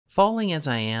Falling as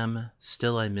I am,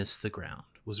 still I miss the ground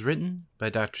was written by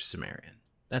Doctor Cimmerian.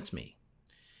 That's me.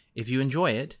 If you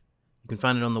enjoy it, you can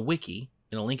find it on the wiki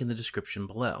in a link in the description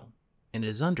below, and it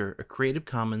is under a Creative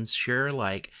Commons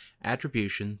Share-alike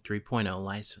Attribution 3.0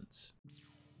 license.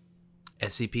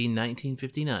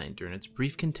 SCP-1959 during its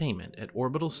brief containment at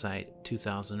Orbital Site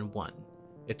 2001.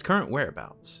 Its current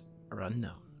whereabouts are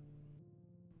unknown.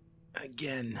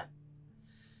 Again,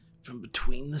 from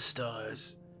between the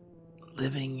stars,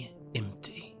 living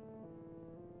empty,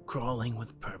 crawling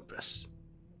with purpose.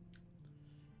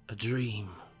 A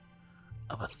dream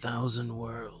of 1,000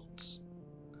 worlds,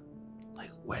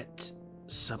 like wet,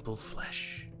 supple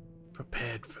flesh,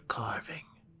 prepared for carving.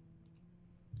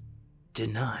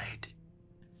 Denied,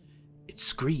 it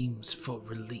screams for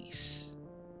release,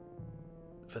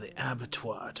 for the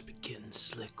abattoir to begin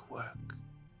slick work.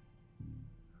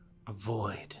 A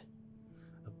void,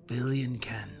 a billion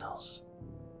candles,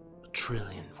 a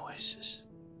trillion voices.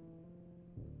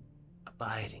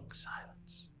 Abiding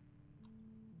silence.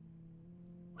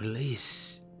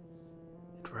 Release,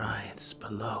 it writhes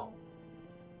below.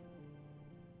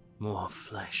 More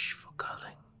flesh for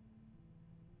culling.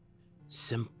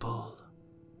 Simple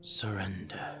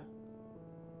surrender.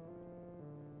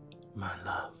 My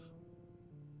love.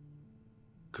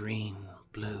 Green,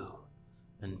 blue,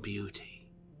 and beauty.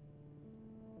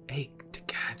 Ache to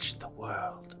catch the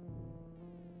world.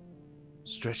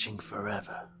 Stretching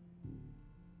forever.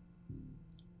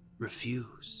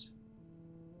 Refuse.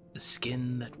 The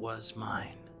skin that was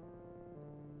mine.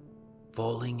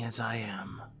 Falling as I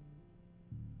am.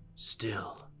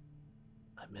 Still,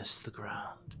 I miss the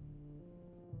ground.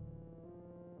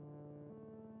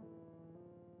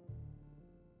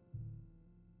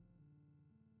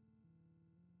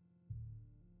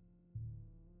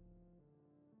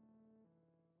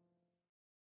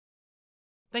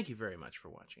 Thank you very much for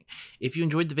watching. If you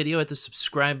enjoyed the video, hit the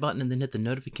subscribe button and then hit the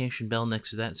notification bell next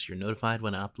to that so you're notified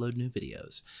when I upload new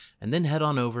videos. And then head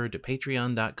on over to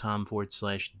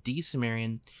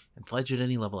patreon.com/DCimmerian and pledge at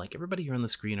any level like everybody here on the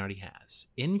screen already has,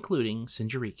 including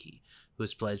Sinjariki, who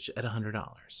has pledged at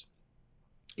 $100.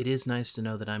 It is nice to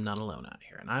know that I'm not alone out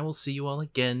here, and I will see you all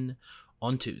again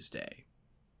on Tuesday.